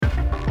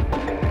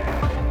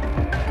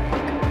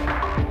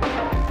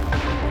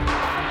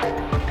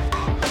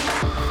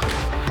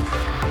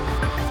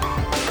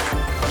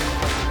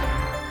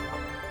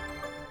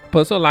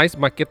Personalized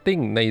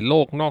Marketing ในโล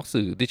กนอก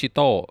สื่อดิจิ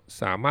ทัล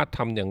สามารถท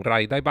ำอย่างไร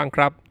ได้บ้างค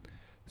รับ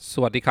ส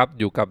วัสดีครับ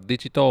อยู่กับ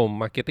Digital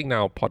Marketing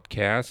Now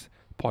Podcast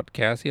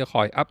ที่จะค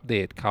อยอัปเด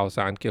ตข่าวส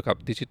ารเกี่ยวกับ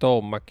Digital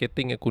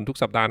Marketing ให้คุณทุก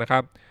สัปดาห์นะครั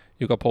บอ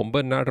ยู่กับผมเ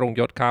บิ้ล ณรงค์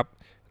ยศครับ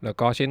แล้ว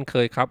ก็เช่นเค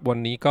ยครับวัน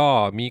นี้ก็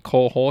มีโค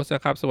โฮสต์น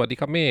ะครับสวัสดี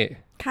ครับเม่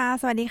ค่ะ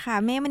สวัสดีค่ะ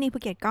เม่มณีภู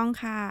เก็ตกล้อง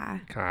ค่ะ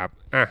ครับ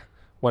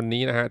วัน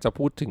นี้นะฮะจะ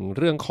พูดถึง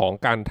เรื่องของ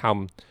การท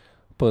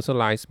ำ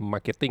personalized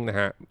marketing นะ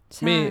ฮะ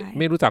ไ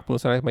ม่รู้จัก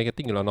personalized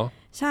marketing อยู่แล้วเนาะ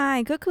ใช่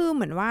ก็คือเ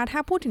หมือนว่าถ้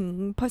าพูดถึง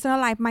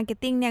personalized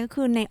marketing เนี่ยก็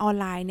คือในออน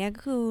ไลน์เนี่ยก็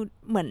คือ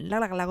เหมือนห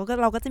ลักๆเรา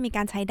ก็จะมีก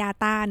ารใช้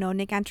data เนอะ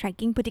ในการ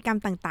tracking พฤติกรรม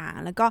ต่าง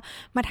ๆแล้วก็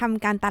มาท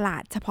ำการตลา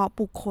ดเฉพาะ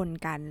บุคคล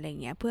กันอะไร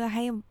เงี้ยเพื่อใ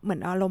ห้เหมือ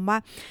นอารมณ์ว่า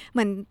เห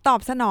มือนตอบ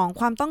สนอง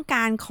ความต้องก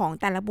ารของ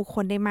แต่ละบุคค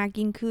ลได้มาก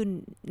ยิ่งขึ้น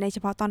ในเฉ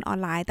พาะตอนออน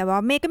ไลน์แต่ว่า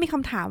เมย์ก็มีค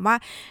ำถามว่า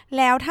แ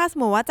ล้วถ้าสม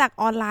มติว่าจาก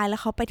ออนไลน์แล้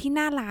วเขาไปที่ห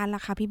น้าร้านล่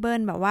ะคะพี่เบิ้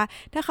ลแบบว่า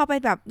ถ้าเขาไป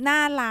แบบหน้า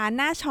ร้าน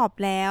หน้าช็อป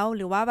แล้วห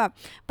รือว่าแบบ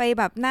ไป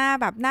แบบห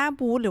น้า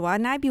บูธหรือว่า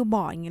หน้าบิลบ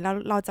อร์ดอย่างเงี้ย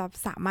เราจะ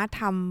สามารถ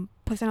ท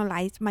ำ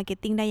personalized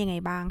marketing ได้ยังไง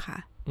บ้างคะ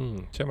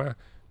ใช่ไหม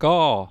ก็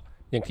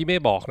อย่างที่เม่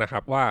บอกนะครั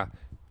บว่า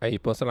ไอ้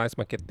personalized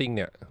marketing เ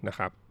นี่ยนะค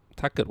รับ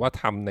ถ้าเกิดว่า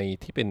ทำใน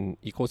ที่เป็น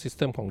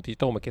ecosystem ของ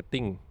digital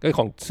marketing ก็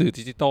ของสื่อ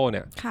ดิจิทัลเ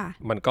นี่ย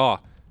มันก็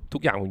ทุ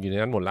กอย่างมันอยู่ใน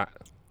นั้นหมดละ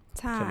ใ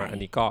ช่ไหมอัน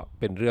นี้ก็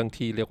เป็นเรื่อง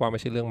ที่เรียกว่าไม่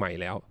ใช่เรื่องใหม่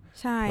แล้ว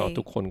เรา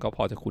ทุกคนก็พ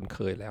อจะคุ้นเค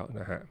ยแล้ว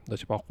นะฮะโดย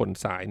เฉพาะคน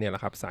สายเนี่ยแหล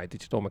ะครับสาย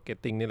digital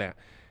marketing นี่แหละ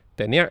แ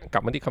ต่เนี้ยกลั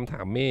บมาที่คำถ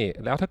ามเม่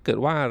แล้วถ้าเกิด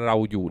ว่าเรา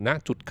อยู่ณ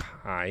จุดข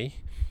าย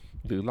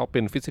หรือเราเป็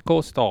น physical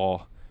store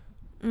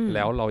แ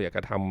ล้วเราอยากจ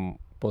ะท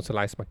ำ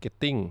personalized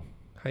marketing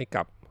ให้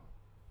กับ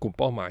กลุ่ม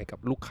เป้าหมายกับ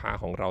ลูกค้า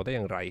ของเราได้อ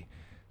ย่างไร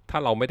ถ้า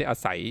เราไม่ได้อา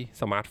ศัย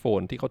สมาร์ทโฟน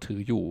ที่เขาถื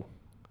ออยู่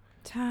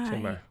ใช่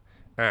ไหม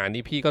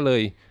นี่พี่ก็เล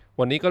ย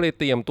วันนี้ก็เลย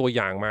เตรียมตัวอ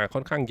ย่างมาค่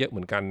อนข้างเยอะเห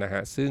มือนกันนะฮ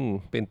ะซึ่ง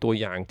เป็นตัว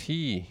อย่าง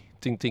ที่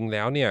จริงๆแ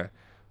ล้วเนี่ย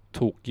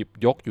ถูกหยิบ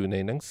ยกอยู่ใน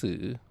หนังสือ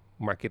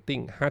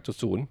Marketing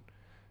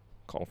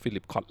 5.0 ของฟิลิ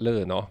ปคอตเลอ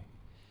ร์เนาะ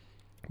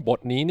บท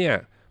นี้เนี่ย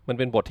มัน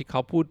เป็นบทที่เข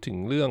าพูดถึง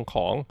เรื่องข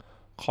อง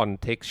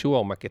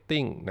contextual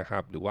marketing นะครั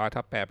บหรือว่าถ้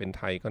าแปลเป็นไ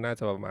ทยก็น่า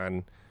จะประมาณ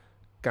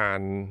กา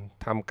ร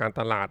ทำการ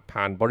ตลาด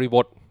ผ่านบริบ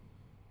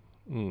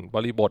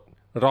ท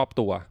รอบ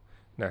ตัว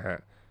นะฮะ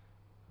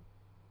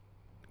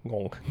ง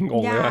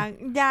งเลย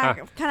ยาก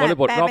ขนาด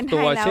แปลเป็นไท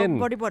ยแล้ว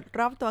บริบท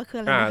รอบตัวคือ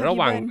อะไรนะคะระห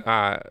ว่าง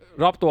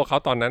รอบตัวเขา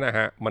ตอนนั้นนะฮ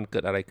ะมันเกิ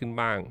ดอะไรขึ้น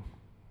บ้าง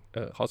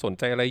เขาสน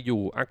ใจอะไรอ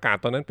ยู่อากาศ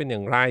ตอนนั้นเป็นอย่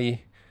างไร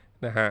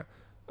นะฮะ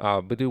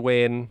บริเว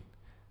ณ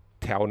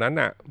แถวนั้น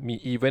อ่ะมี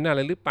อีเวนต์อะไร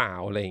หรือเปล่า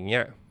อะไรอย่างเงี้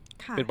ย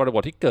เป็นบริบ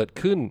ทที่เกิด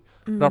ขึ้น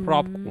รอ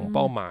บๆกลุ่มเ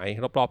ป้าหมาย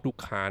รอบๆลูก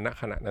ค้าณ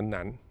ขณะ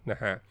นั้นๆนะ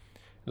ฮะ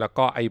แล้ว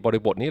ก็ไอ้บ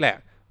ริบทนี้แหละ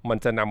มัน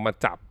จะนำมา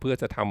จับเพื่อ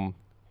จะท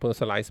ำ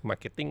personalized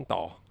marketing ต่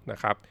อนะ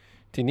ครับ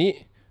ทีนี้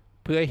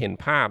เพื่อให้เห็น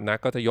ภาพนะ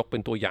ก็จะยกเป็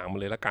นตัวอย่างมา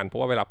เลยละกันเพรา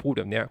ะว่าเวลาพูด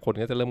แบบนี้คน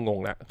ก็จะเริ่มงง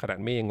แล้วขนาด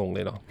ไม่ยังงงเล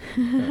ยเนาะ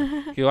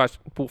คิดว่า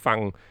ผู้ฟัง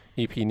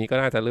EP นี้ก็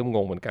น่าจะเริ่มง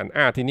งเหมือนกัน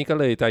ทีนี้ก็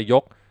เลยจะย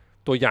ก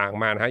ตัวอย่าง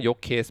มานะฮะยก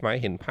เคสมาให้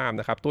เห็นภาพ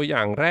นะครับตัวอย่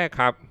างแรก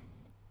ครับ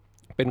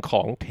เป็นข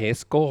อง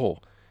Tesco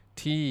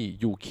ที่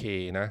UK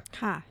นะ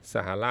ส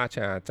หราช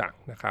อาณาจักร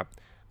นะครับ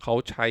เขา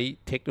ใช้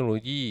เทคโนโล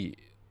ยี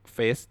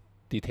Face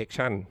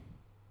Detection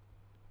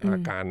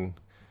การ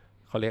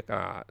เขาเรียก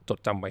จด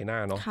จำใบหน้า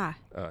เนาะ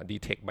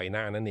detect ใบหน้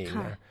านั่นเอง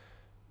นะ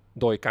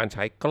โดยการใ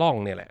ช้กล้อง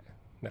เนี่ยแหละ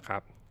นะครั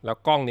บแล้ว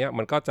กล้องเนี้ย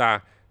มันก็จะ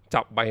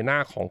จับใบหน้า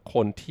ของค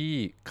นที่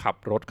ขับ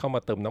รถเข้ามา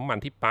เติมน้ำมัน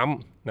ที่ปั๊ม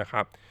นะค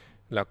รับ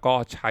แล้วก็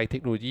ใช้เท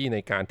คโนโลยีใน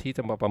การที่จ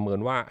ะมาประเมิน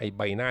ว่าไอ้ใ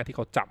บหน้าที่เข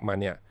าจับมา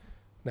เนี่ย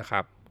นะค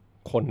รับ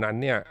คนนั้น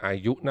เนี่ยอา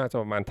ยุน่าจะ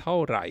ประมาณเท่า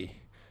ไหร่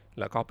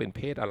แล้วก็เป็นเพ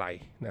ศอะไร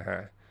นะฮะ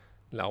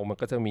แล้วมัน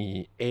ก็จะมี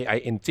AI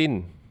engine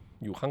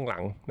อยู่ข้างหลั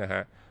งนะฮ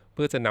ะเ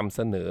พื่อจะนำเ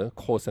สนอ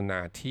โฆษณา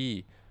ที่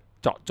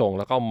เจาะจง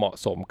แล้วก็เหมาะ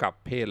สมกับ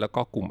เพศแล้ว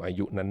ก็กลุ่มอา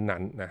ยุนั้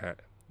นๆนะฮะ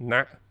ณ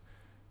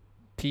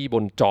ที่บ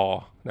นจอ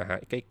นะฮะ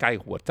ใกล้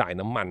ๆหัวจ่าย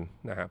น้ำมัน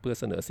นะฮะเพื่อ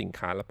เสนอสิน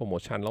ค้าและโปรโม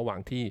ชั่นระหว่าง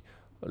ที่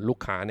ลูก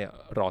ค้าเนี่ย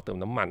รอเติม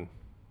น้ำมัน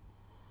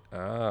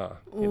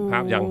เห็นภา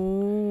พยัง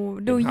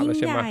ดูยิ่ง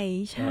ใหญ่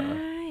ใช่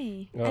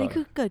อันนี้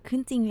คือเกิดขึ้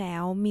นจริงแล้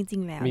วมีจริ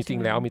งแล้ว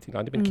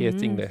ที่เป็นเคส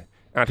จริงเลย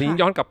ทีนี้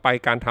ย้อนกลับไป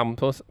การท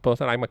ำ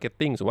personalized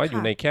marketing สมมติว่าอ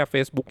ยู่ในแค่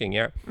Facebook อย่างเ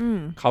งี้ย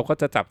เขาก็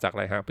จะจับจากอะ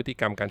ไรฮะพฤติ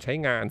กรรมการใช้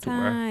งานถูกไ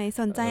หม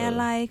สนใจอะ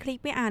ไรคลิก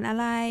ไปอ่านอะ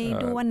ไร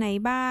ดูอันไหน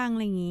บ้างอะ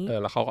ไรอย่างนี้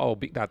แล้วเขาก็เอา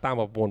Big Data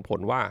มาประมวลผ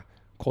ลว่า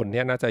คน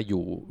นี้น่าจะอ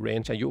ยู่เร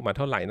นจ์อายุมาเ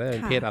ท่าไหร่น่าจะเ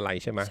ป็นเพศอะไร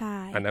ใช่ไหม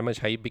อันนั้นมัน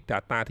ใช้ Big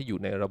Data ที่อยู่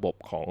ในระบบ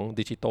ของ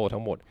ดิจิทัลทั้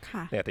งหมด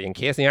แต่อย่างเ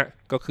คสเนี้ย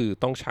ก็คือ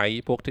ต้องใช้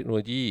พวกเทคโนโล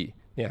ยี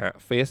เนี่ยฮะ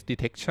Face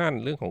Detection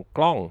เรื่องของก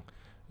ล้อง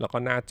แล้วก็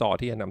หน้าจอ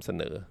ที่จะนำเส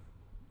นอ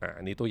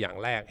อันนี้ตัวอย่าง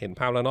แรกเห็น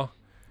ภาพแล้วเนาะ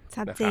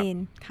ชัดเจน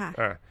ค่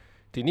ะ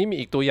ทีนี้มี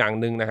อีกตัวอย่าง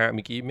หนึ่งนะฮะเ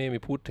มื่อกี้ไ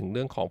ม่พูดถึงเ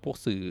รื่องของพวก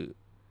สื่อ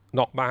น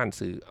อกบ้าน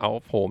สื่อ out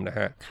of home นะ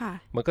ฮะ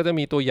มันก็จะ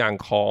มีตัวอย่าง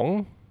ของ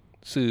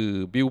สื่อ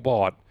บิลบ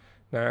อร์ด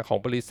นะของ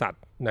บริษัท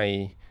ใน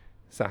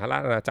สหรา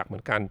ชอาณาจักรเหมื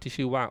อนกันที่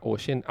ชื่อว่า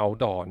Ocean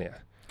Outdoor เนี่ย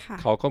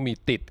เขาก็มี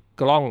ติด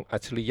กล้องอั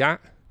จฉริยะ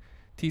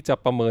ที่จะ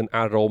ประเมินอ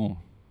ารมณ์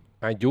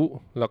อายุ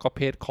แล้วก็เ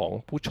พศของ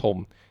ผู้ชม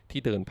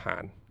ที่เดินผ่า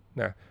น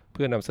นะเ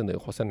พื่อนำเสนอ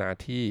โฆษณา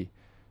ที่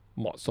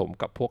เหมาะสม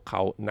กับพวกเข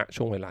าณ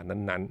ช่วงเวลา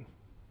นั้น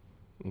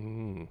ๆ อื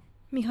ม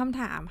มีคำ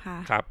ถามค่ะ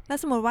ครับแล้ว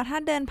สมมติว่าถ้า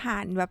เดินผ่า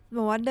นแบบ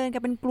ว่าเดินกั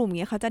นเป็นกลุ่มอย่าง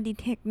เงี้ยเขาจะดี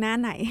เทคหน้า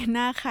ไหนห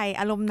น้าใคร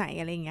อารมณ์ไหน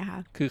อะไรอย่างเงี้ยค่ะ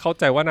คือเข้า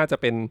ใจว่าน่าจะ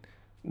เป็น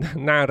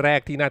หน้าแรก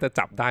ที่น่าจะ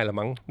จับได้ละ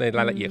มั้งในร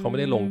ายละเอียดเขาไม่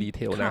ได้ลงดีเ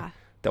ทลนะค่ะ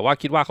แต่ว่า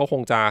คิดว่าเขาค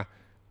งจะ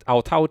เอา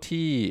เท่า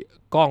ที่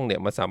กล้องเนี่ย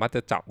มันสามารถจ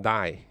ะจับไ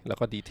ด้แล้ว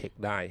ก็ดีเทค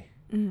ได้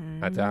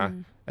อาจจะ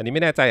อันนี้ไ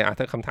ม่แน่ใจ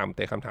ถ้าคำถา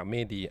มไ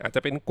ม่ดีอาจจ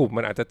ะเป็นกลุ่ม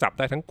มันอาจจะจับไ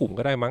ด้ทั้งกลุ่ม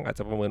ก็ได้มั้งอาจ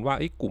จะประเมินว่า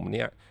กลุ่มเ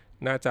นี้ย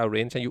น่าจะเร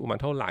นจ์อายุมัน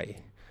เท่าไหร่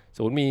ส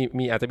มมติ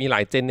มีอาจจะมีหล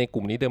ายเจนในก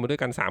ลุ่มนี้เดินมาด้ว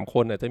ยกัน3ค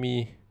นอาจจะมี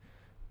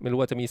ไม่รู้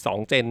ว่าจะมี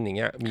2เจนอย่างเ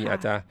งี้ยมีอา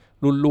จจะ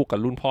รุ่นลูกกับ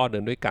รุ่นพ่อเดิ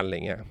นด้วยกันอะไร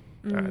เงี้ย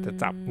อาจจะ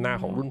จับหน้า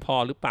ของรุ่นพ่อ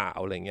หรือเปล่า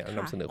อะไรเงี้ยน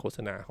ำเสนอโฆษ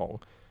ณาของ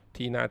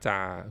ที่น่าจะ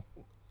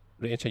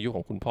เรนจ์อายุข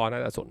องคุณพ่อน่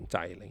าจะสนใจ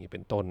อะไรอย่างนี้เ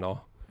ป็นต้นเนาะ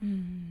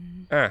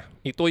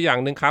อีกตัวอย่าง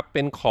หนึ่งครับเ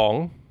ป็นของ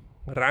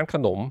ร้านข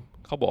นม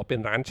เขาบอกเป็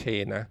นร้านเช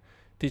นนะ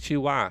ที่ชื่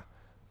อว่า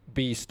B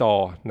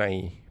Store ใน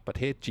ประเ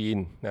ทศจีน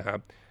นะครับ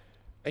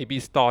ไอ้ B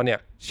Store เนี่ย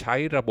ใช้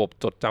ระบบ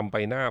จดจำใบ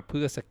หน้าเ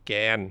พื่อสแก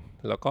น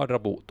แล้วก็ร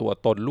ะบุตัว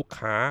ตนลูก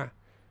ค้า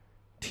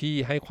ที่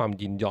ให้ความ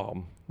ยินยอม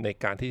ใน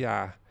การที่จะ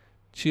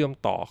เชื่อม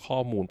ต่อข้อ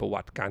มูลประ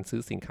วัติการซื้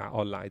อสินค้าอ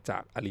อนไลน์จา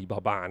กอาลีบา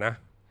บานะ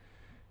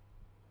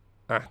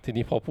ที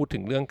นี้พอพูดถึ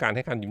งเรื่องการใ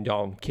ห้การยินยอ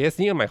มเคส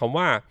นี้หมายความ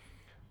ว่า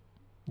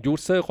ยู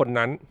เซอร์คน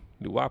นั้น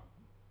หรือว่า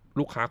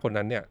ลูกค้าคน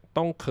นั้นเนี่ย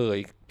ต้องเคย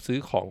ซื้อ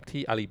ของ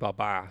ที่อาลีบา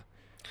บา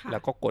แล้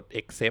วก็กด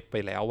accept ไป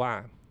แล้วว่า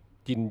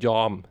ยินย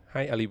อมใ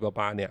ห้อาลีบา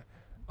บาเนี่ย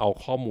เอา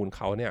ข้อมูลเ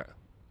ขาเนี่ย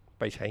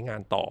ไปใช้งา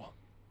นต่อ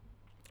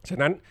ฉะ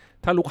นั้น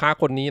ถ้าลูกค้า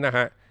คนนี้นะฮ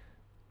ะ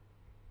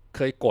เค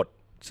ยกด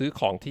ซื้อ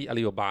ของที่อา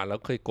ลีบาบาแล้ว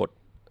เคยกด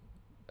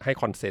ให้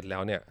คอนเซนต์แล้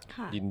วเนี่ย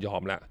ยินยอ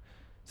มแล้ว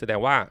แสดง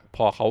ว่าพ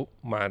อเขา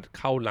มา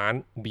เข้าร้าน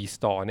B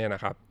Store เนี่ยน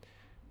ะครับ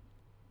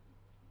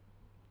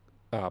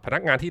พนั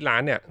กงานที่ร้า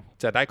นเนี่ย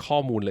จะได้ข้อ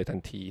มูลเลยทั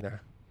นทีนะ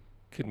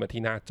ขึ้นมา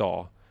ที่หน้าจอ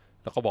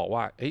แล้วก็บอก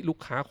ว่าลูก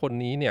ค้าคน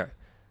นี้เนี่ย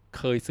เ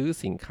คยซื้อ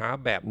สินค้า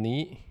แบบนี้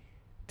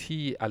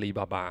ที่อาลีบ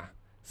าบา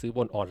ซื้อบ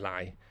นออนไล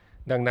น์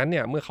ดังนั้นเ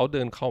นี่ยเมื่อเขาเ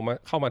ดินเ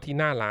ข้ามาที่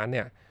หน้าร้านเ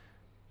นี่ย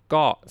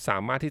ก็สา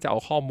มารถที่จะเอา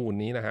ข้อมูล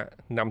นี้นะฮะ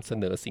นำเส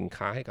นอสิน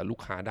ค้าให้กับลูก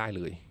ค้าได้เ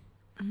ลย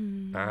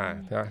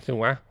ถู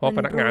กไหมเพราะพ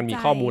นักงานมี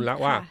ข้อมูลแล้ว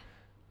ว่า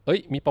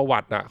มีประวั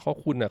ติข้อ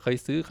คุณเคย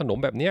ซื้อขนม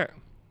แบบเนี้ย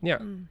เนี่ย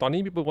ตอนนี้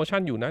มีโปรโมชั่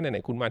นอยู่นะไหน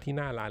ๆคุณมาที่ห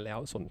น้าร้านแล้ว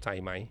สนใจ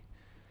ไหม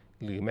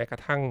หรือแม้กร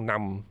ะทั่งน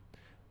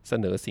ำเส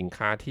นอสิน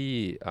ค้าที่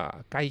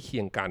ใกล้เคี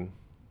ยงกัน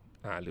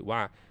หรือว่า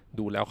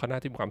ดูแล้วเขาน่า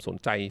จะมีความสน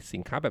ใจสิ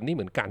นค้าแบบนี้เ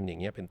หมือนกันอย่า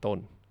งเงี้ยเป็นต้น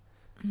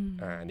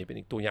อันนี้เป็น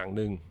อีกตัวอย่างห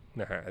นึ่ง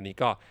นะฮะอันนี้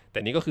ก็แต่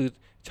นี้ก็คือ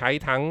ใช้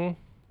ทั้ง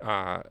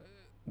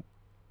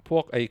พว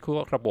ก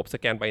ระบบส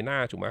แกนใบหน้า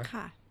ถูกไหม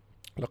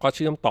แล้วก็เ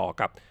ชื่อมต่อ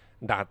กับ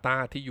Data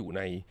ที่อยู่ใ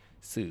น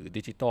สื่อ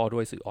ดิจิตอลด้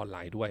วยสื่อออนไล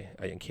น์ด้วย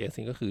อย่างเคส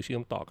นี้ก็คือเชื่อ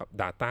มต่อกับ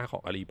Data ขอ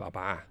งอาลีบาบ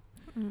า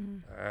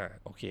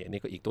โอเค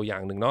นี่ก็อีกตัวอย่า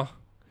งหนึ่งเนาะ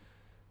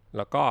แ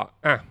ล้วก็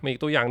มีอี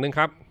กตัวอย่างหนึ่งค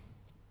รับ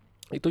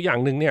อีกตัวอย่าง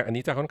หนึ่งเนี่ยอัน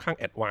นี้จะค่อนข้าง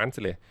แอดวานซ์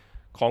เลย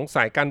ของส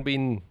ายการบิ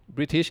น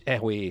British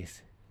Airways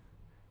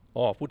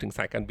พูดถึงส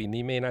ายการบิน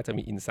นี่ไม่น่าจะ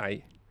มีอินไซ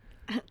ต์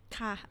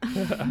ค่ะ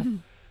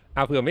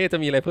เผื่อไม่จะ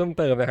มีอะไรเพิ่ม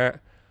เติมนะฮะ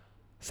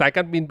สายก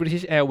ารบิน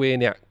British Airways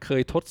เนี่ยเค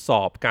ยทดส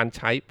อบการใ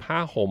ช้ผ้า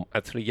ห่มอั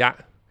จฉริยะ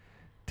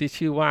ที่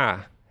ชื่อว่า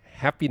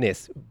Happiness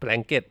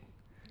Blanket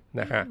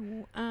นะฮะ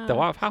แต่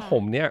ว่าผ้า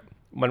ห่มเนี่ย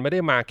มันไม่ได้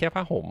มาแค่ผ้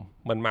าห่ม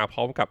มันมาพ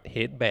ร้อมกับ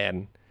Headband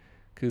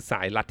คือส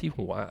ายรัดที่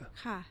หัว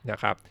นะ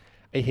ครับ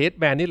ไอ้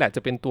Headband นี่แหละจ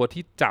ะเป็นตัว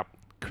ที่จับ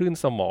คลื่น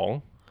สมอง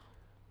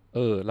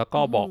แล้ว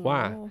ก็บอกว่า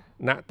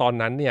ณตอน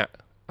นั้นเนี่ย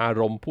อา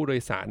รมณ์ผู้โด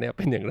ยสารเนี่ยเ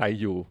ป็นอย่างไร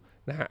อยู่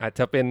นะฮะอาจ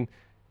จะเป็น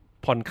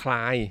ผ่อนคล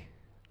าย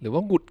หรือว่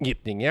าหงุดหงิด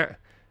อย่างเงี้ย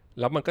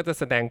แล้วมันก็จะ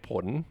แสดงผ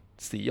ล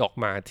สีออก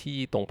มาที่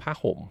ตรงผ้า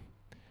ห่ม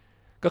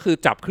ก็คือ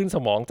จับคลื่นส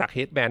มองจากเฮ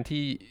ดแบนด์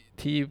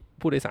ที่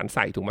ผู้โดยสารใ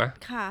ส่ถูกไหม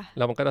ค่ะแ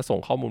ล้วมันก็จะส่ง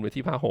ข้อมูลไป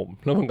ที่ผ้าห่ม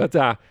แล้วมันก็จ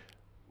ะ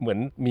เหมือน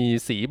มี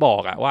สีบอ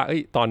กว่า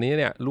ตอนนี้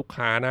เนี่ยลูก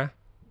ค้านะ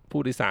ผู้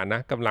โดยสารน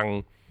ะกำลัง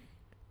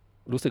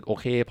รู้สึกโอ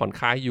เคผ่อน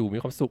คลายอยู่มี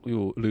ความสุขอ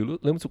ยู่หรือ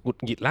เริ่มสุขหงุด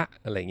หงิดละ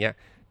อะไรเงี้ย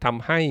ท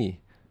ำให้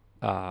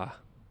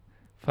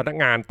พนัก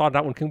งานต้อนรั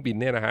บบนเครื่องบิน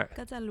เนี่ยนะฮะ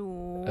ก็จะรู้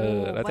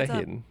แล้วจะเ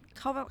ห็น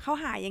เขา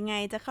หายังไง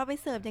จะเข้าไป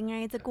เสิร์ฟยังไง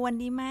จะกวน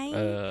ดีไหม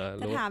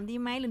จะถามดี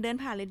ไหมหรือเดิน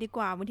ผ่านเลยดีก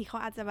ว่าบางทีเขา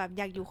อาจจะแบบอ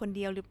ยากอยู่คนเ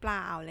ดียวหรือเปล่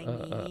าอะไรอย่าง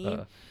นี้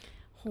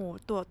โห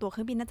ตัวเค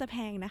รื่องบินน่าจะแพ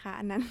งนะคะ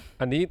อั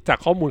นนี้จาก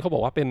ข้อมูลเขาบอ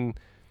กว่าเ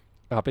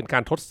ป็นกา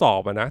รทดสอ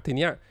บนะทีเ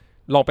นี้ย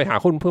ลองไปหา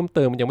ข้อมูลเพิ่มเ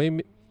ติมยัง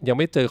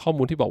ไม่เจอข้อ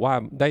มูลที่บอกว่า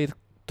ได้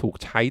ถูก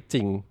ใช้จ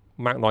ริง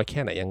มากน้อยแค่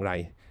ไหนอย่างไร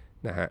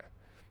นะฮะ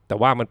แต่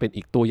ว่ามันเป็น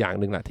อีกตัวอย่าง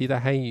หนึ่งแหละที่จะ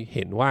ให้เ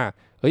ห็นว่า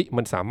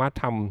มันสามารถ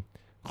ท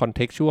ำ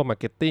contextual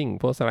marketing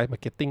personalized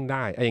marketing ไ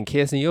ด้อย่างเค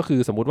สนี้ก็คื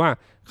อสมมุติว่า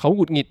เขาห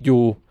งุดหงิดอ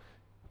ยู่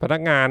พนั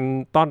กงาน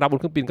ต้อนรับบน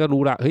เครื่องบินก็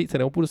รู้ละแสด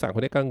งว่าผู้โดยสารค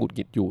นนี้กำลังหงุดห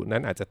งิดอยู่นั้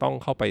นอาจจะต้อง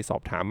เข้าไปสอ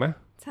บถามไหม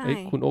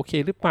คุณโอเค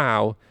หรือเปล่า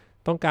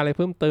ต้องการอะไรเ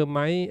พิ่มเติมไห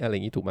มอะไรอ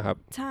ย่างนี้ถูกไหมครับ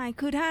ใช่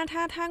คือ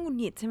ถ้าหงุด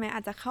หงิดใช่ไหมอ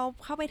าจจะเ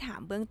ข้าไปถา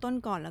มเบื้องต้น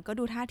ก่อนแล้วก็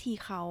ดูท่าที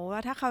เขาว่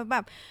าถ้าเขาแบ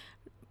บ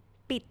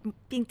ปิด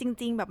จ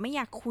ริงๆแบบไม่อ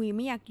ยากคุยไ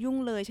ม่อยากยุ่ง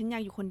เลยฉันอยา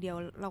กอยู่คนเดียว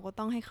เราก็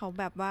ต้องให้เขา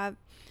แบบว่า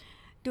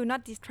do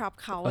not disrupt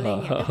เขาอะไร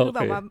เงี้ยก็คือแ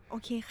บบว่าโอ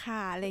เคค่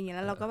ะอะไรเงี้ยแ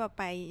ล้วเราก็แบบ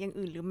ไปอย่าง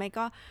อื่นหรือไม่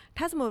ก็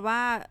ถ้าสมมติว่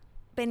า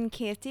ไป เป็นเค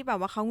สที่แบบ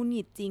ว่าเขาหงุดห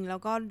งิดจริงแล้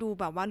วก็ดู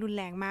แบบว่ารุน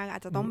แรงมากอา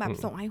จจะต้องแบบ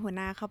ส่งให้หัวห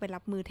น้าเข้าไปรั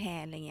บมือแท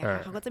นอะไรเงี้ยค่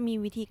ะเขาก็จะมี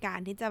วิธีการ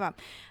ที่จะแบบ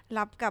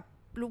รับ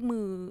ลูก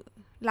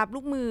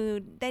มือ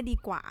ได้ดี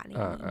กว่าอะไรอย่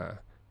างนี้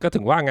ก็ถึ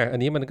งว่าไงอั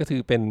นนี้มันก็คื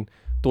อเป็น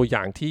ตัวอย่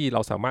างที่เร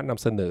าสามารถน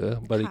ำเสนอ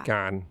บริก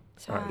าร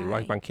หรือว่า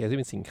บางเคสที่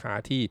เป็นสินค้า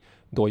ที่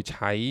โดยใ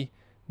ช้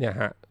เนี่ย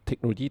ฮะเทค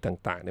โนโลยี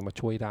ต่างๆเนี่ยมา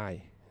ช่วยได้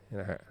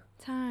นะฮะ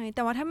ใช่แ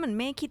ต่ว่าถ้าเหมือน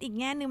ไม่คิดอีก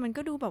แง่นึงมัน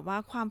ก็ดูแบบว่า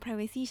ความ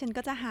privacy ฉัน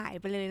ก็จะหาย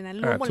ไปเลยนะ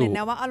รู้หมดเลยน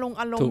ะว่าอารมณ์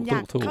อย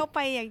ากเข้าไป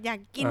อยาก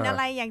กินอะ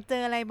ไรอยากเจ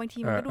ออะไรบางที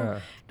มันก็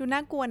ดูน่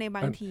ากลัวในบ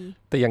างที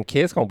แต่อย่างเค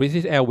สของ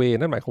British Airways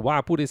นั่นหมายความว่า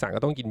ผู้โดยสาร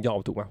ก็ต้องยินยอม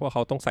ถูกไหมเพราะเข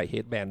าต้องใส่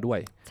headband ด้วย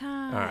ใช่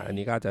อัน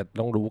นี้ก็จะ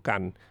ต้องรู้กั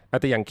น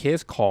แต่อย่างเคส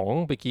ของ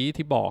เมื่อกี้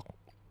ที่บอก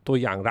ตัว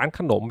อย่างร้านข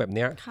นมแบบเ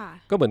นี้ย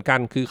ก็เหมือนกัน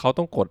คือเขา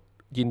ต้องกด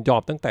ยินยอ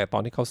มตั้งแต่ตอ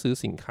นที่เขาซื้อ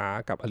สินค้า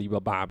กับ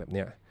Alibaba แบบเ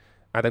นี้ย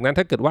ดังนั้น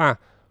ถ้าเกิดว่า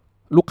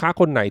ลูกค้า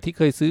คนไหนที่เ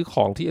คยซื้อข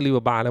องที่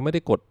Alibaba แล้วไม่ไ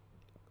ด้กด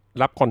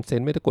รับคอนเซน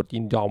ต์ไม่ได้กดยิ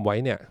นยอมไว้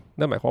เนี่ย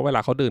นั่นหมายความว่าเวล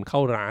าเขาเดินเข้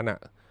าร้าน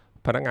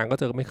พนักงานก็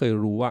จะไม่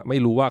รู้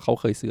ว่าเขา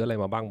เคยซื้ออะไร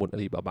มาบ้างบน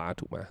Alibaba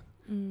ถูกไหม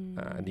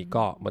อันนี้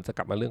ก็มันจะก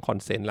ลับมาเรื่องคอน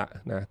เซนต์ละ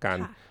นะการ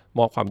ม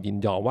อบความยิน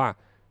ยอมว่า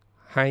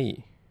ให้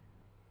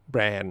แบ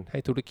รนด์ให้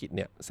ธุรกิจเ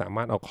นี่ยสาม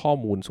ารถเอาข้อ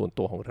มูลส่วน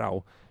ตัวของเรา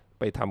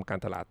ไปทำการ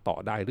ตลาดต่อ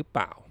ได้หรือเป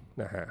ล่า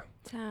นะฮะ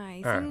ใช่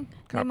ซึ่ง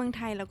ในเมืองไ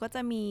ทยเราก็จ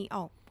ะมี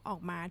ออ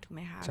กมาถูกไห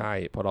มคะใช่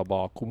พรบ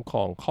คุ้มคร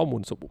องข้อมู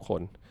ลส่วนบุคค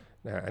ล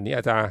นะฮะอันนี้อ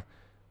าจจะ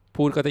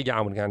พูดก็จะยา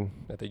วเหมือนกัน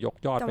แต่ยก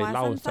ยอดไปเ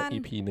ล่าสัก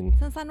EP นึง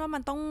สั้นๆว่ามั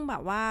นต้องแบ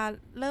บว่า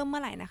เริ่มเมื่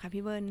อไหร่นะคะ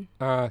พี่เบิร์น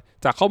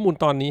จากข้อมูล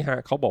ตอนนี้ฮะ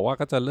เขาบอกว่า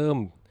ก็จะเริ่ม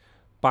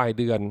ปลาย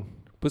เดือน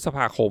พฤษภ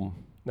าคม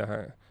นะฮ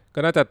ะก็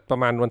น่าจะประ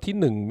มาณวันที่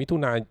1มิ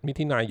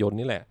ถุนายน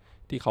นี่แหละ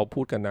ที่เขา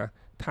พูดกันนะ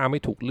ถ้าไม่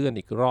ถูกเลื่อน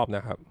อีกรอบน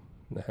ะครับ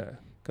นะฮะ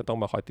ก็ต้อง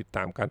มาคอยติดต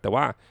ามกันแต่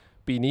ว่า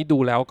ปีนี้ดู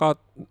แล้วก็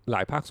หล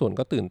ายภาคส่วน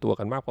ก็ตื่นตัว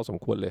กันมากพอสม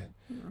ควรเลย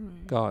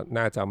ก็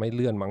น่าจะไม่เ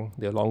ลื่อนมั้ง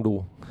เดี๋ยวลองดู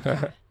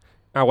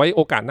ไว้โ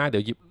อกาสหน้าเดี๋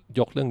ยวหยิบ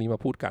ยกเรื่องนี้มา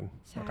พูดกัน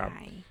นะครับ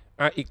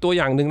อีกตัวอ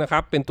ย่างหนึ่งนะครั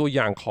บเป็นตัวอ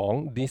ย่างของ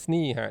ดิส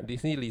นีย์ฮะดิ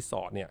สนีย์รีส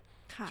อร์ทเนี่ย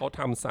เขาท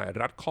ำสาย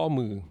รัดข้อ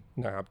มือ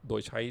นะครับโด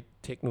ยใช้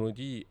เทคโนโล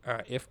ยี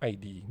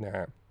RFID นะฮ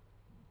ะ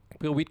เ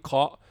พื่อวิเคร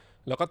าะห์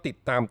แล้วก็ติด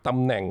ตามต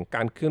ำแหน่งก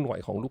ารเคลื่อนไหว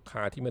ของลูกค้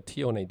าที่มาเ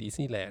ที่ยวในดิส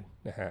นีย์แลนด์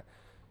นะฮะ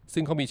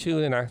ซึ่งเขามีชื่อ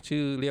เลยนะ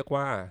ชื่อเรียก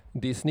ว่า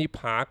Disney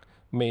Park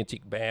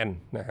Magic Band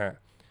นะฮะ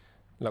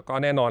แล้วก็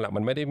แน่นอนแหละ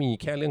มันไม่ได้มี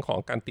แค่เรื่องของ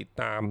การติด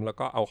ตามแล้ว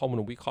ก็เอาข้อมูล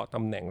วิเคราะห์ต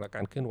ำแหน่งและก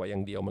ารเคลื่อนไหวอย่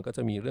างเดียวมันก็จ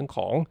ะมีเรื่องข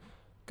อง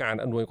การ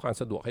อำนวยความ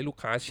สะดวกให้ลูก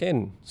ค้าเช่น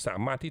สา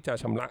มารถที่จะ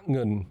ชำระเ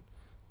งิน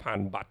ผ่าน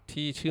บัตร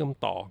ที่เชื่อม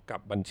ต่อกับ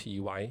บัญชี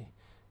ไว้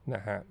น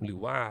ะฮะหรือ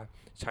ว่า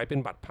ใช้เป็น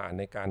บัตรผ่าน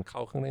ในการเข้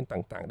าเครื่องเล่น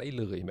ต่างๆได้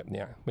เลยแบบ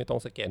นี้ไม่ต้อง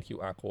สแกน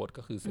QR code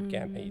ก็คือสแก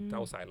นไอ้เจ้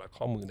าสายรัด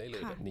ข้อมือได้เล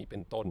ยแบบนี้เป็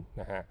นต้น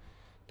นะฮะ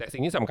แต่สิ่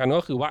งที่สำคัญ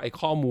ก็คือว่าไอ้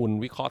ข้อมูล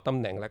วิเคราะห์ตำ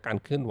แหน่งและการ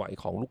เคลื่อนไหว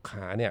ของลูก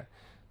ค้าเนี่ย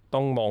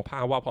ต้องมองภา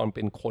พว่าพอมันเ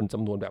ป็นคนจ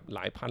ำนวนแบบหล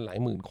ายพันหลาย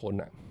หมื่นคน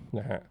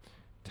นะฮะ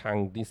ทาง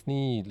ดิสนี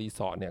ย์รีส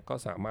อร์ทเนี่ยก็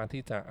สามารถ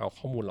ที่จะเอา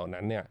ข้อมูลเหล่า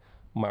นั้นเนี่ย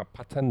มา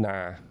พัฒนา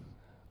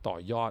ต่อ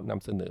ยอดน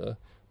ำเสนอ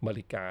บ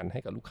ริการให้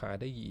กับลูกค้า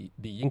ได้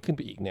ดียิ่งขึ้นไ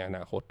ปอีกในอน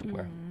าคตถูกไหม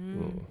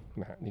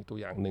นะฮะนี่ตัว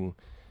อย่างหนึ่ง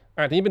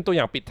ทีนี้เป็นตัวอ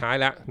ย่างปิดท้าย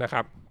แล้วนะค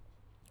รับ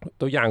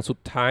ตัวอย่างสุด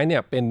ท้ายเนี่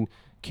ยเป็น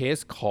เคส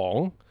ของ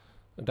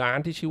ร้าน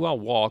ที่ชื่อว่า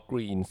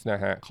Walgreens น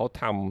ะฮะเขา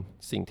ท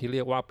ำสิ่งที่เรี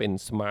ยกว่าเป็น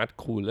Smart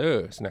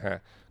Coolers นะฮะ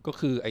ก็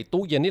คือไอ้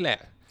ตู้เย็นนี่แหล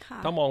ะ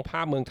ถ้ามองภ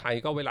าพเมืองไทย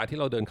ก็เวลาที่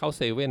เราเดินเข้าเ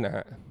ซเว่นนะฮ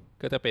ะ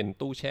ก็จะเป็น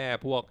ตู้แช่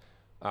พวก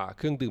เ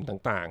ครื่องดื่ม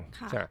ต่าง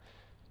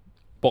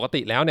ๆปก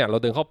ติแล้วเนี่ยเรา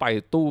เดินเข้าไป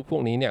ตู้พว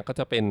กนี้เนี่ยก็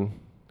จะเป็น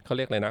เขาเ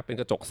รียกอะไรนะเป็น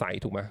กระจกใส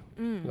ถูกไหม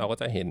เราก็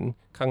จะเห็น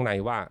ข้างใน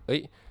ว่า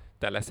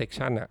แต่ละเซก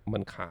ชันน่ะมั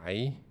นขาย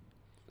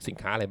สิน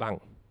ค้าอะไรบ้าง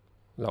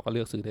เราก็เ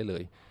ลือกซื้อได้เล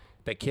ย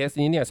แต่เคส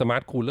นี้เนี่ยสมา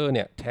ร์ทคูลเลอร์เ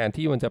นี่ยแทน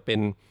ที่มันจะเป็น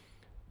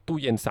ตู้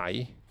เย็นใส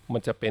มั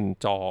นจะเป็น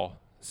จอ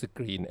สก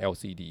รีน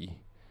LCD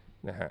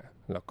นะฮะ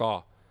แล้วก็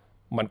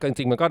มันจ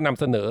ริงๆมันก็นำ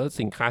เสนอ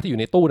สินค้าที่อยู่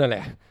ในตู้นั่นแหล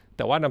ะแ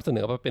ต่ว่านำเสน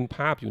อมาเป็นภ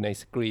าพอยู่ใน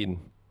สกรีน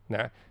น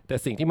ะแต่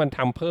สิ่งที่มันท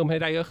ำเพิ่มให้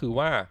ได้ก็คือ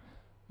ว่า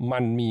มั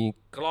นมี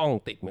กล้อง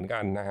ติดเหมือนกั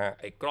นนะฮะ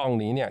ไอ้กล้อง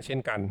นี้เนี่ยเช่น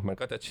กันมัน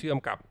ก็จะเชื่อม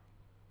กับ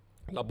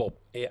ระบบ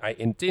AI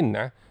Engine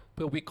นะเ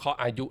พื่อวิเคราะห์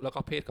อายุแล้วก็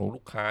เพศของลู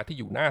กค้าที่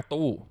อยู่หน้า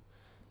ตู้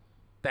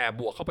แต่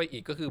บวกเข้าไปอี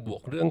กก็คือบว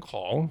กเรื่องข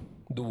อง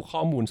ดูข้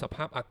อมูลสภ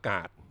าพอาก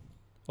าศ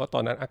ว่าตอ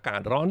นนั้นอากา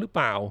ศร้อนหรือเป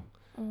ล่า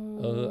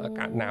อา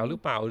กาศหนาวหรือ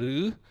เปล่าหรื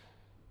อ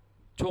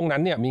ช่วงนั้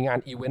นเนี่ยมีงาน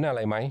อีเวนต์อะไ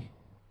รไหม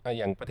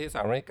อย่างประเทศส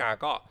หรัฐอเมริกา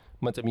ก็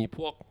มันจะมีพ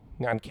วก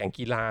งานแข่ง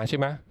กีฬาใช่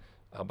ไหม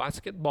บาส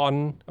เกตบอล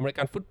อเมริ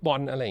กันฟุตบอล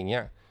อะไรอย่างเงี้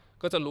ย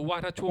ก็จะรู้ว่า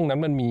ถ้าช่วงนั้น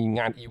มันมี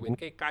งานอีเวนต์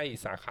ใกล้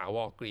ๆสาขาว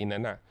อลกรีน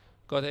นั้นน่ะ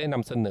ก็จะได้น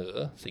ำเสนอ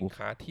สิน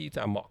ค้าที่จ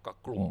ะเหมาะกับ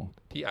กลุ่ม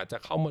ที่อาจจะ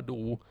เข้ามาดู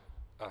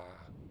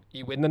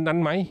อีเวนต์นั้น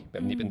ๆไหมแบ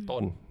บนี้เป็นต้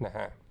นนะฮ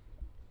ะ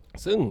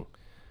ซึ่ง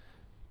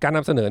การน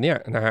ำเสนอเนี่ย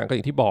นะฮะก็อ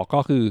ย่างที่บอกก็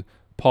คือ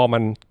พอมั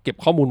นเก็บ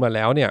ข้อมูลมาแ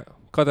ล้วเนี่ย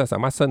ก็จะสา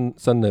มารถ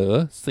เสนอ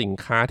สิน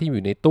ค้าที่อ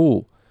ยู่ในตู้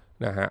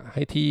นะฮะใ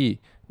ห้ที่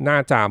น่า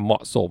จะเหมา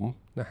ะสม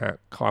นะฮะ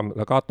แ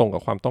ล้วก็ตรงกั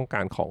บความต้องก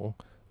ารของ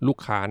ลูก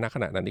ค้าณข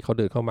ณะนั้นที่เขา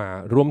เดินเข้ามา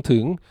รวมถึ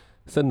ง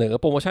เสนอ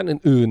โปรโมชั่น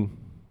อื่น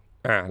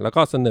ๆแล้ว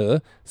ก็เสนอ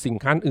สิน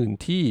ค้าอื่น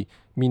ที่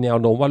มีแนว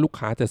โน้มว่าลูก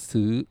ค้าจะ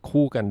ซื้อ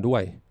คู่กันด้ว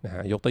ยนะฮ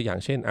ะยกตัวอย่าง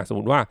เช่นสม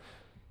มติว่า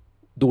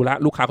ดูแล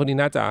ลูกค้าคนนี้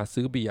น่าจะ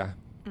ซื้อเบียร์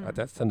อาจจ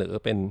ะเสนอ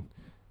เป็น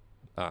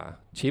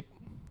ชิป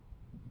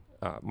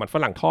มันฝ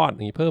รั่งทอด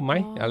นี้เพิ่มไหม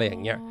อะไรอย่า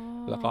งเงี้ย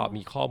แล้วก็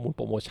มีข้อมูลโ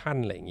ปรโมชั่น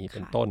อะไรอย่างงี้เ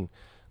ป็นต้น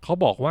เขา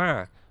บอกว่า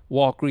ว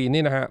อลกรีน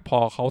นี่นะฮะพอ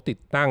เขาติด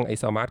ตั้งไอ้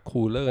สมาร์ท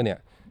คูลเลอร์เนี่ย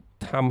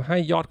ทำให้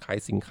ยอดขาย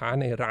สินค้า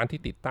ในร้านที่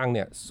ติดตั้งเ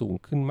นี่ยสูง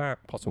ขึ้นมาก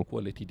พอสมคว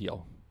รเลยทีเดียว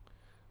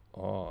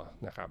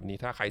นะครับนี่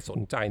ถ้าใครสน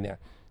ใจเนี่ย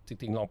จ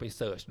ริงๆลองไปเ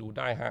สิร์ชดูไ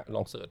ด้ฮะล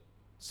องเสิร์ช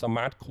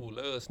Smart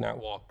Coolers นะ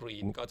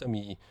Walgreen ก็จะ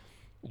มี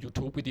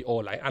YouTube วิดีโอ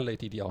หลายอันเลย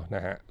ทีเดียวน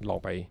ะฮะลอง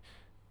ไป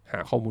หา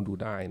ข้อมูลดู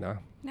ได้นะ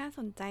น่าส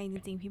นใจจ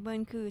ริงๆพี่เบิร์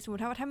นคือสมม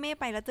ติถ้าเม่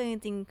ไปแล้วเจอจ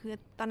ริงๆคือ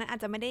ตอนนั้นอาจ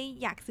จะไม่ได้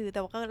อยากซื้อแต่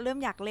ว่าก็เริ่ม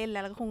อยากเล่นแล้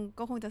ว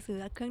ก็คงจะซื้อ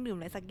เครื่องดื่ม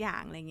อะไรสักอย่า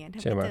งอะไรเงี้ยถ้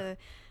าไปเจอ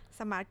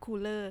สมาร์ทคูล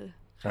เลอร์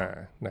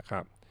นะครั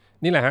บ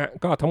นี่แหละฮะ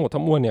ก็ทั้งหมด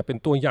ทั้งมวลเนี่ยเป็น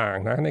ตัวอย่าง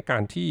นะในกา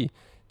รที่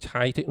ใ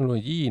ช้เทคโนโล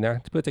ยีนะ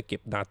เพื่อจะเก็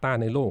บ Data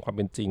ในโลกของความ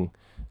เป็นจริง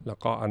แล้ว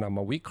ก็เอานำม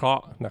าวิเคราะ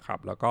ห์นะครับ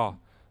แล้วก็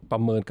ปร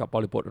ะเมินกับบ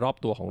ริบทรอบ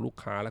ตัวของลูก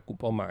ค้าและกลุ่ม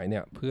เป้าหมายเนี่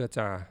ยเพื่อจ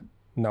ะ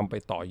นำไป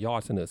ต่อยอ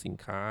ดเสนอสิน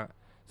ค้า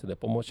เสนอ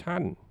โปรโมชั่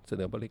นเส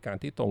นอบริการ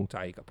ที่ตรงใจ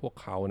กับพวก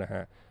เขานะฮ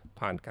ะ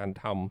ผ่านการ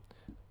ท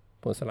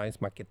ำ personalized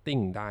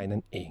marketing ได้นั่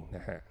นเองน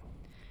ะฮะ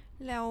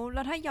แล้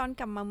วถ้าย้อน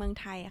กลับมาเมือง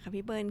ไทยอะค่ะ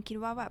พี่เบิร์นคิด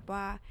ว่าแบบ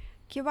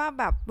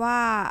ว่า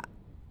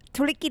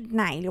ธุรกิจ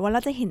ไหนหรือว่าเร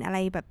าจะเห็นอะไร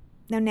แบบ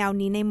แนว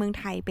นี้ในเมือง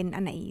ไทยเป็นอั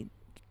นไหน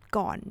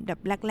ก่อนแบบ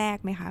แรก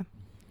ๆไหมคะ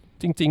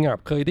จริงๆอ่ะ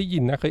เคยได้ยิ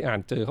นนะเคยอ่าน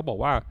เจอเขาบอก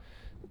ว่า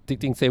จ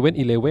ริงๆ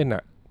7-Elevenอ่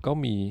ะก็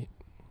มี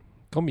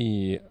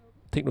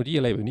เทคโนโลยี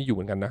อะไรแบบนี้อยู่เห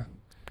มือนกันนะ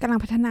กำลัง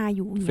พัฒนาอ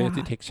ยู่ face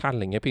detection อะ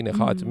ไรเงี้ยเพียงแต่เ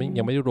ขาอาจจะ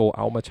ยังไม่ได้ roll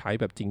out มาใช้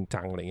แบบจริง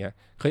จังอะไรเงี้ย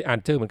เคยอ่าน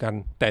เจอเหมือนกัน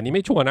แต่นี้ไ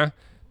ม่ชัวร์นะ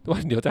ว่า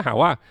เดี๋ยวจะหา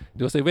ว่าเ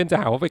ดี๋ยว7จะ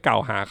หาว่าไปกล่า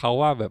วหาเขา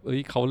ว่าแบบ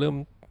เขาเริ่ม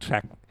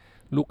track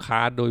ลูกค้า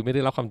โดยไม่ไ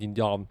ด้รับความยิน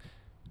ยอม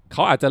เข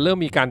าอาจจะเริ่ม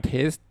มีการเท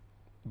ส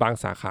บาง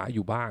สาขาอ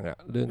ยู่บ้างอะ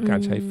เรื่องการ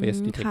ใช้ face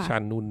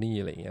detection นู่นนี่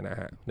อะไรเงี้ยนะ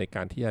ฮะในก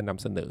ารที่จะน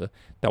ำเสนอ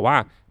แต่ว่า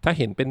ถ้า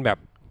เห็นเป็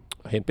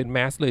นแม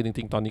สเลยจ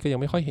ริงๆตอนนี้ก็ยัง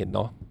ไม่ค่อยเห็นเ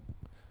นาะ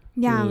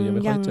ยังไ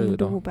ม่ค่อยเจอ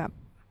ดูแบบ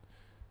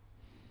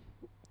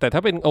แต่ถ้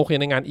าเป็นโอเค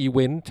ในงานอีเว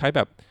นต์ใช้แ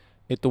บบ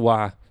ไอตัว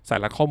สาย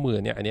รัดข้อมื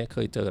อเนี่ยอันนี้เค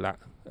ยเจอละ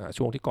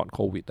ช่วงที่ก่อนโค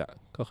วิดอ่ะ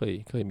ก็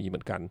เคยมีเหมื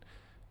อนกัน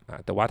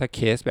แต่ว่าถ้าเค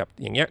สแบบ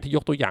อย่างเงี้ยที่ย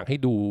กตัวอย่างให้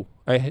ดู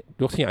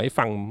ยกตัวอย่างให้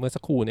ฟังเมื่อสั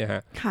กครู่เนี่ยฮ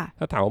ะ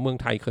ถ้าถามว่าเมือง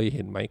ไทยเคยเ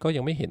ห็นไหมก็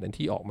ยังไม่เห็นอัน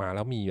ที่ออกมาแ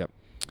ล้วมีแบบ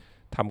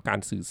ทำการ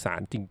สื่อสา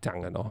รจริงจัง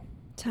อะเนาะ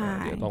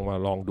เดี๋ยวต้องมา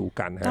ลองดู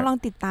กันฮะต้องลอง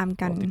ติดตาม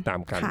กัน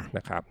น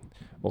ะครับ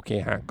โอเค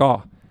ฮะก็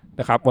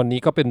นะครับวันนี้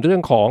ก็เป็นเรื่อ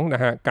งของน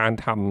ะฮะการ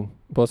ท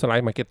ำ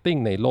personalized marketing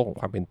ในโลกของ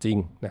ความเป็นจริง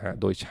นะฮะ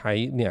โดยใช้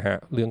เนี่ยฮะ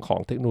เรื่องของ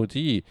เทคโนโล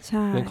ยี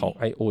เรื่องของ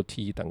IoT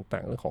ต่า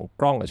งๆเรื่องของ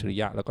กล้องอัจฉริ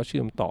ยะแล้วก็เ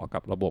ชื่อมต่อกั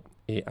บระบบ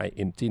AI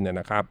Engine น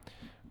ะครับ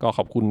ก็ข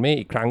อบคุณเม่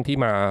อีกครั้งที่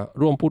มา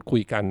ร่วมพูดคุ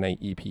ยกันใน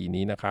EP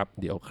นี้นะครับ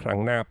เดี๋ยวครั้ง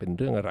หน้าเป็นเ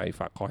รื่องอะไร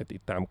ฝากคอยติ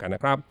ดตามกันน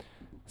ะครับ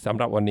สำ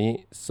หรับวันนี้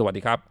สวัส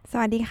ดีครับส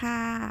วัสดีค่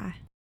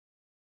ะ